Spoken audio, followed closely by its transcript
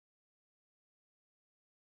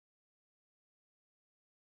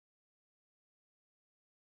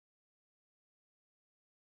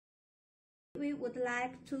we would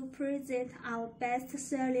like to present our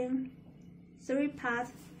best-selling 3-part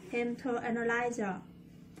hematology analyzer.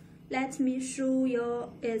 Let me show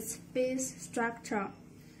you its base structure.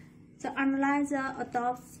 The analyzer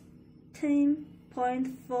adopts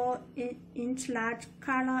 10.4-inch large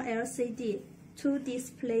color LCD to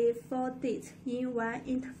display 4 dates in one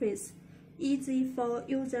interface, easy for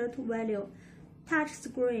user to value.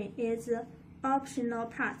 Touchscreen is the optional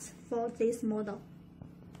part for this model.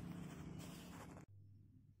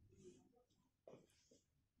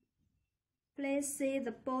 Please see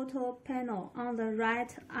the bottom panel on the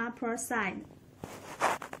right upper side.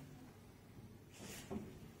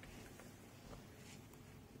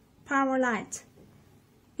 Power light.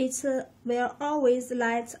 It will always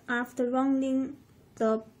light after running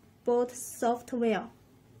the boot software.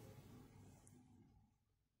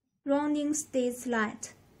 Running state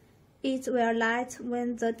light. It will light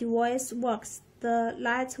when the device works. The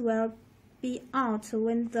light will be out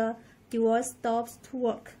when the device stops to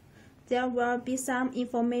work. There will be some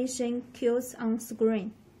information cues on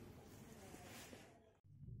screen.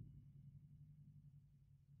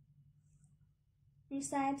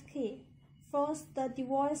 Reset key. Force the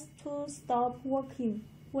device to stop working.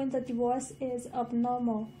 When the device is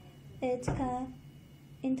abnormal, it can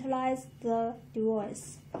initialize the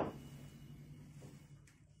device.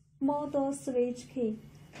 Model switch key.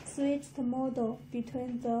 Switch the model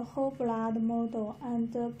between the whole blood model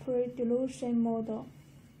and the pre-dilution model.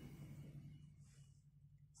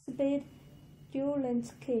 Speed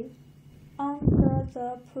diluent key. Under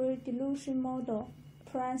the pre-dilution model,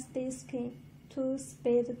 press this key to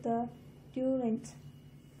speed the diluent.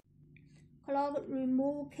 Clog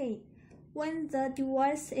remove key. When the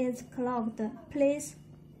device is clogged, please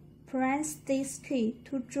press this key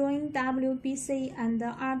to join WBC and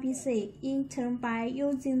RBC in turn by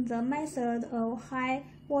using the method of high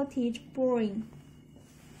voltage boring.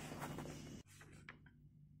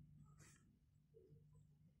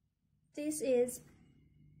 This is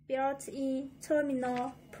built-in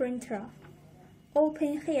terminal printer.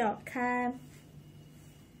 Open here can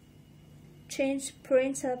change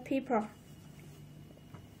printer paper.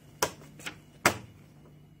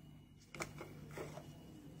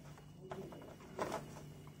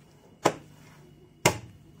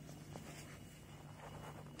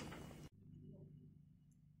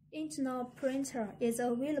 Internal printer is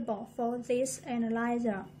available for this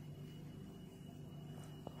analyzer.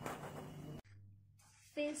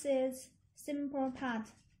 This is simple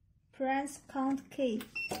part. Press count key.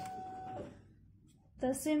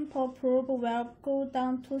 The sample probe will go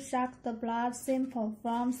down to suck the blood sample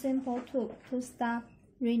from sample tube to start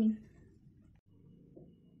reading.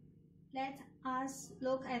 Let us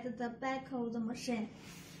look at the back of the machine.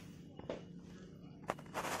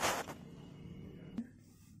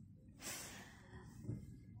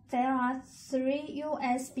 There are 3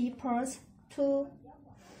 USB ports to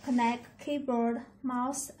connect keyboard,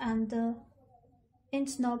 mouse, and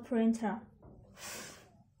internal printer.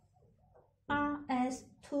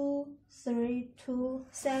 RS-232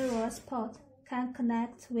 serial port can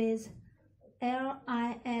connect with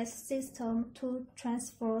LIS system to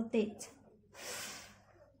transfer data.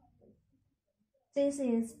 This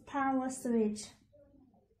is power switch.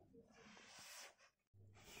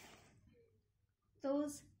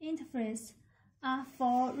 Those interfaces are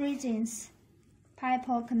for regions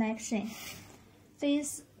paper connection.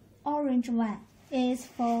 This orange one is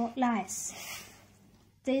for lice.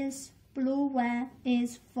 This blue one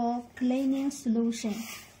is for cleaning solution.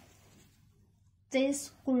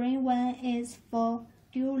 This green one is for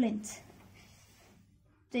diluent.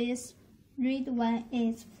 This red one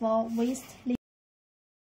is for waste.